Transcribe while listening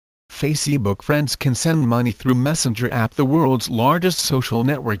Facebook friends can send money through Messenger app. The world's largest social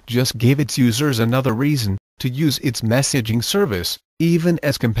network just gave its users another reason to use its messaging service, even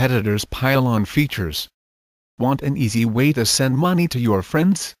as competitors pile on features. Want an easy way to send money to your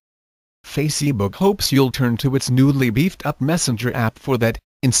friends? Facebook hopes you'll turn to its newly beefed-up Messenger app for that,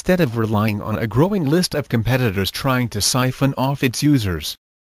 instead of relying on a growing list of competitors trying to siphon off its users.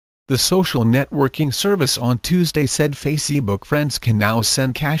 The social networking service on Tuesday said Facebook friends can now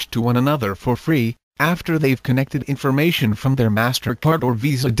send cash to one another for free, after they've connected information from their MasterCard or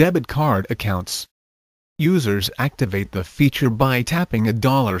Visa debit card accounts. Users activate the feature by tapping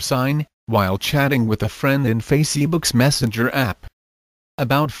a $sign, while chatting with a friend in Facebook's Messenger app.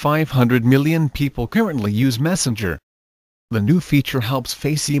 About 500 million people currently use Messenger. The new feature helps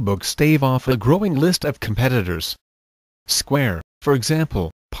Facebook stave off a growing list of competitors. Square, for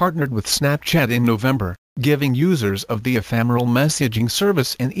example, partnered with Snapchat in November, giving users of the ephemeral messaging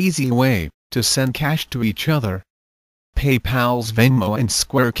service an easy way to send cash to each other. PayPal's Venmo and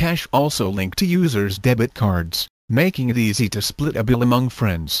Square Cash also link to users' debit cards, making it easy to split a bill among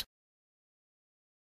friends.